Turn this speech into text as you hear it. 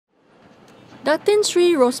Datin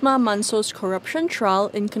Seri Rosmah Mansor's corruption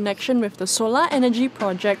trial in connection with the solar energy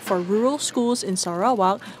project for rural schools in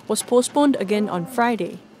Sarawak was postponed again on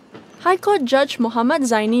Friday. High Court Judge Muhammad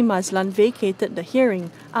Zaini Mazlan vacated the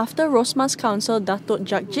hearing after Rosmah's counsel Datuk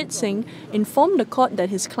Jagjit Singh informed the court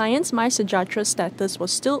that his client's MySejahtera status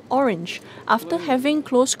was still orange after having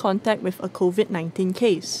close contact with a COVID-19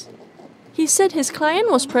 case. He said his client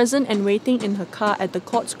was present and waiting in her car at the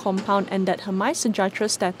court's compound and that her MySejahtera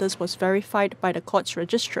status was verified by the court's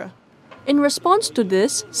registrar. In response to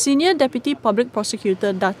this, Senior Deputy Public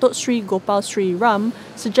Prosecutor Datuk Sri Gopal Sri Ram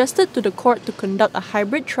suggested to the court to conduct a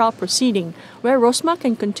hybrid trial proceeding where Rosmah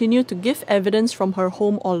can continue to give evidence from her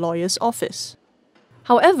home or lawyer's office.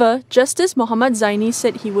 However, Justice Muhammad Zaini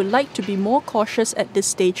said he would like to be more cautious at this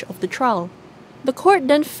stage of the trial. The court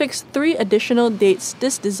then fixed 3 additional dates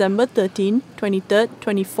this December 13, 23rd,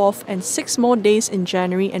 24th and 6 more days in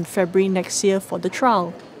January and February next year for the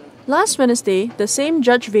trial. Last Wednesday, the same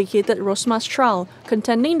judge vacated Rosmah's trial,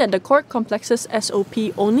 contending that the court complex's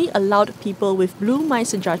SOP only allowed people with blue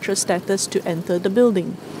MySejahtera status to enter the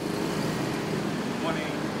building.